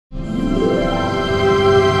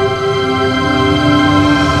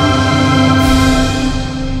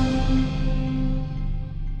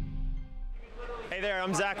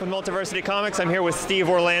Multiversity Comics. I'm here with Steve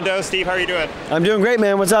Orlando. Steve, how are you doing? I'm doing great,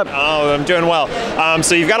 man. What's up? Oh, I'm doing well.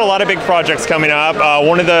 So you've got a lot of big projects coming up.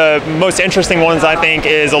 One of the most interesting ones, I think,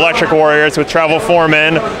 is Electric Warriors with Travel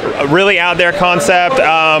Foreman. A really out there concept.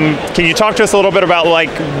 Can you talk to us a little bit about like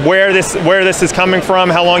where this is coming from,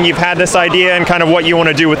 how long you've had this idea, and kind of what you want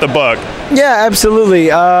to do with the book? Yeah,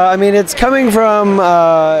 absolutely. I mean, it's coming from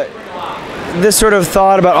this sort of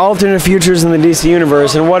thought about alternate futures in the DC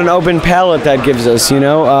universe and what an open palette that gives us, you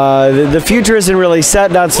know. The future isn't really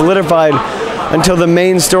set, not solidified until the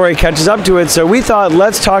main story catches up to it. So we thought,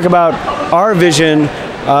 let's talk about our vision,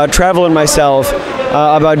 Travel and myself,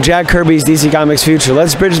 about Jack Kirby's DC Comics future.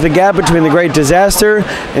 Let's bridge the gap between the Great Disaster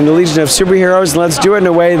and the Legion of Superheroes, and let's do it in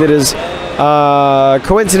a way that is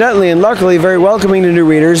coincidentally and luckily very welcoming to new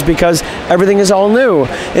readers, because everything is all new.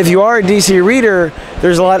 If you are a DC reader,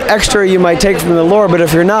 there's a lot extra you might take from the lore, but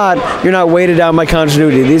if you're not weighted down by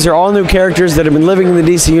continuity. These are all new characters that have been living in the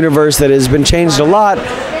DC universe that has been changed a lot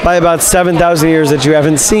by about 7,000 years that you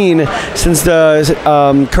haven't seen since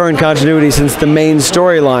the current continuity, since the main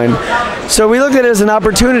storyline. So we looked at it as an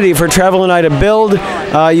opportunity for Travel and I to build.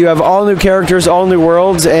 You have all new characters, all new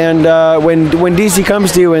worlds, and when DC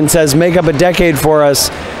comes to you and says, make up a decade for us,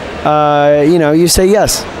 you know, you say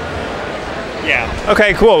yes. Yeah.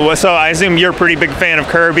 Okay, cool. So I assume you're a pretty big fan of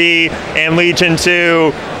Kirby and Legion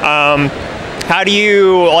too. How do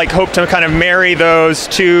you hope to kind of marry those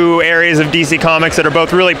two areas of DC Comics that are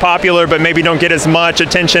both really popular but maybe don't get as much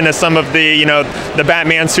attention as some of the, you know, the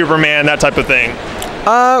Batman, Superman, that type of thing?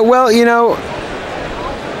 Well, you know,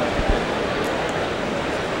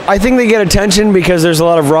 I think they get attention because there's a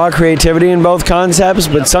lot of raw creativity in both concepts,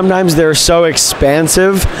 but sometimes they're so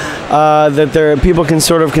expansive that people can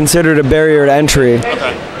sort of consider it a barrier to entry.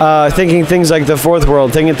 Okay. Thinking things like the Fourth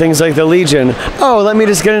World, thinking things like the Legion. Oh, let me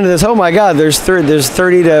just get into this. Oh my God, there's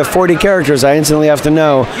 30 to 40 characters I instantly have to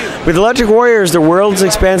know. With Electric Warriors, the world's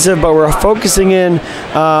expansive, but we're focusing in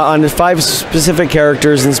on 5 specific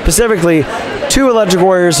characters, and specifically 2 Electric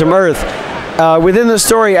Warriors from Earth. Within the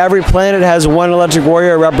story, every planet has 1 Electric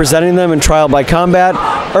Warrior representing them in trial by combat.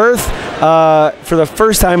 Earth, for the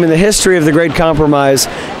first time in the history of the Great Compromise,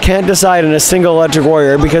 can't decide on a single Electric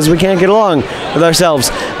Warrior because we can't get along with ourselves.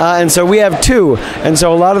 And so we have 2. And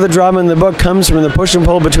so a lot of the drama in the book comes from the push and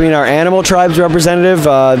pull between our animal tribes representative,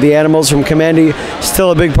 the animals from Kamandi,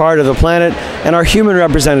 still a big part of the planet, and our human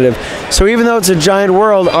representative. So even though it's a giant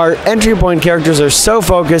world, our entry point characters are so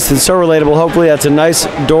focused and so relatable. Hopefully that's a nice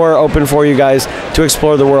door open for you guys to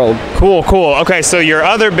explore the world. Cool, cool. Okay, so your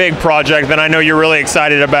other big project that I know you're really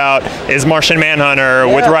excited about is Martian Manhunter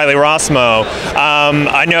with Riley Rossmo.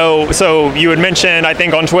 I know, so you had mentioned, I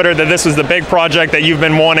think on Twitter, that this was the big project that you've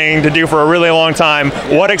been wanting to do for a really long time.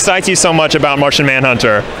 What excites you so much about Martian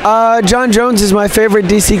Manhunter? John Jones is my favorite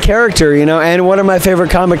DC character, you know, and one of my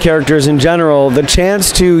favorite comic characters in general. The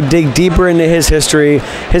chance to dig deeper into his history,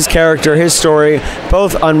 his character, his story,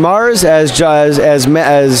 both on Mars as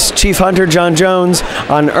Chief Hunter John Jones,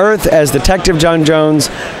 on Earth as Detective John Jones.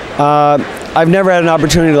 I've never had an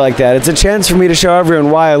opportunity like that. It's a chance for me to show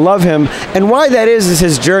everyone why I love him, and why that is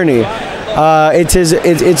his journey.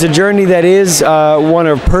 It's a journey that is one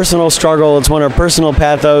of personal struggle. It's one of personal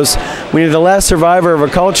pathos. When you're the last survivor of a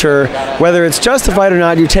culture, whether it's justified or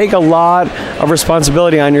not, you take a lot of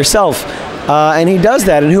responsibility on yourself. And he does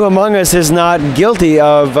that, and who among us is not guilty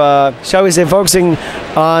of, shall we say, focusing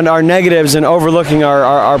on our negatives and overlooking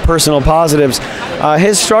our personal positives.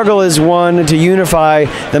 His struggle is one to unify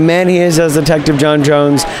the man he is as Detective John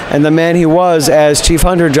Jones and the man he was as Chief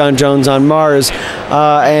Hunter John Jones on Mars.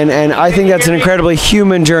 And I think that's an incredibly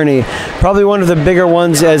human journey, probably one of the bigger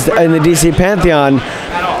ones as in the DC Pantheon.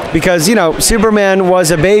 Because, you know, Superman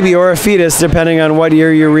was a baby or a fetus, depending on what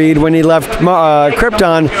year you read. When he left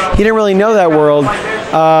Krypton, he didn't really know that world.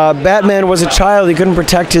 Batman was a child. He couldn't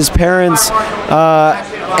protect his parents,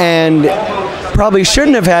 and probably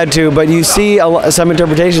shouldn't have had to, but you see some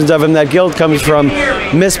interpretations of him that guilt comes from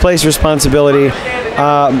misplaced responsibility.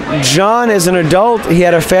 John, as an adult, he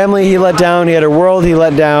had a family he let down. He had a world he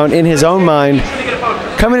let down in his own mind.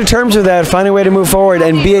 Coming to terms with that, finding a way to move forward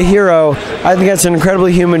and be a hero, I think that's an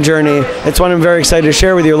incredibly human journey. It's one I'm very excited to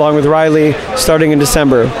share with you, along with Riley, starting in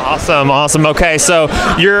December. Awesome, awesome. Okay, so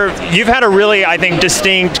you've had a really, I think,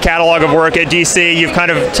 distinct catalog of work at DC. You've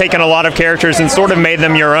kind of taken a lot of characters and sort of made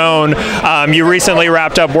them your own. You recently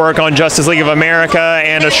wrapped up work on Justice League of America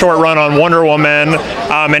and a short run on Wonder Woman,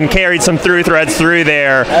 and carried some through threads through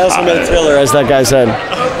there. I also made Thriller, as that guy said.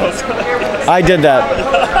 I did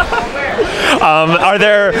that. Are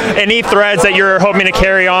there any threads that you're hoping to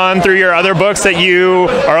carry on through your other books that you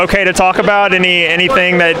are okay to talk about?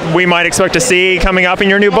 Anything that we might expect to see coming up in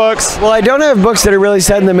your new books? Well, I don't have books that are really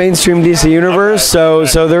set in the mainstream DC universe, so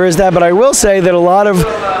there is that. But I will say that a lot of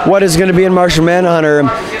what is going to be in Martian Manhunter,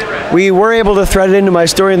 we were able to thread it into my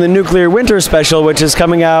story in the Nuclear Winter special, which is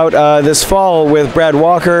coming out this fall with Brad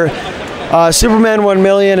Walker. Superman 1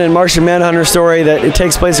 Million and Martian Manhunter story that it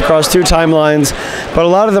takes place across 2 timelines, but a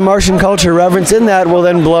lot of the Martian culture reference in that will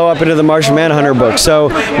then blow up into the Martian Manhunter book. So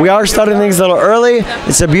we are starting things a little early.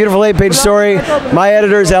 It's a beautiful 8-page story. My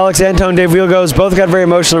editors, Alex Antone, Dave Wielgos, both got very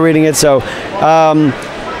emotional reading it, so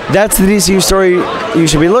that's the DCU story you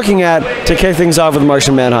should be looking at to kick things off with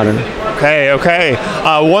Martian Manhunter. Okay.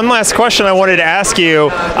 One last question I wanted to ask you.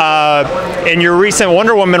 In your recent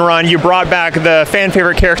Wonder Woman run, you brought back the fan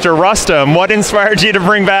favorite character Rustum. What inspired you to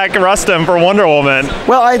bring back Rustum for Wonder Woman?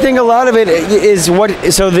 Well, I think a lot of it is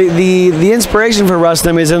the inspiration for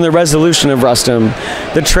Rustum is in the resolution of Rustum,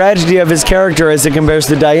 the tragedy of his character as it compares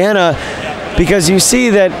to Diana, because you see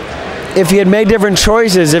that if he had made different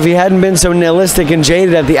choices, if he hadn't been so nihilistic and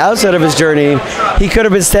jaded at the outset of his journey, he could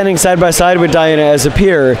have been standing side by side with Diana as a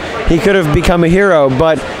peer. He could have become a hero,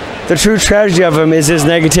 but the true tragedy of him is his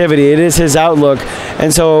negativity. It is his outlook.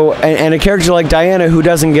 And so, and a character like Diana who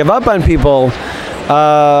doesn't give up on people,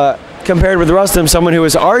 compared with Rustum, someone who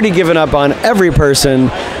has already given up on every person,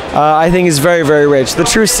 I think is very, very rich. The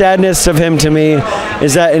true sadness of him to me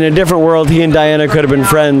is that in a different world, he and Diana could have been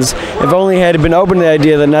friends. If only he had been open to the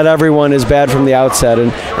idea that not everyone is bad from the outset.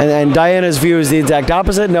 And Diana's view is the exact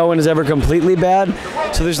opposite. No one is ever completely bad.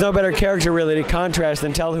 So there's no better character really to contrast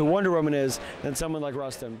and tell who Wonder Woman is than someone like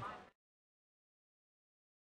Rustum.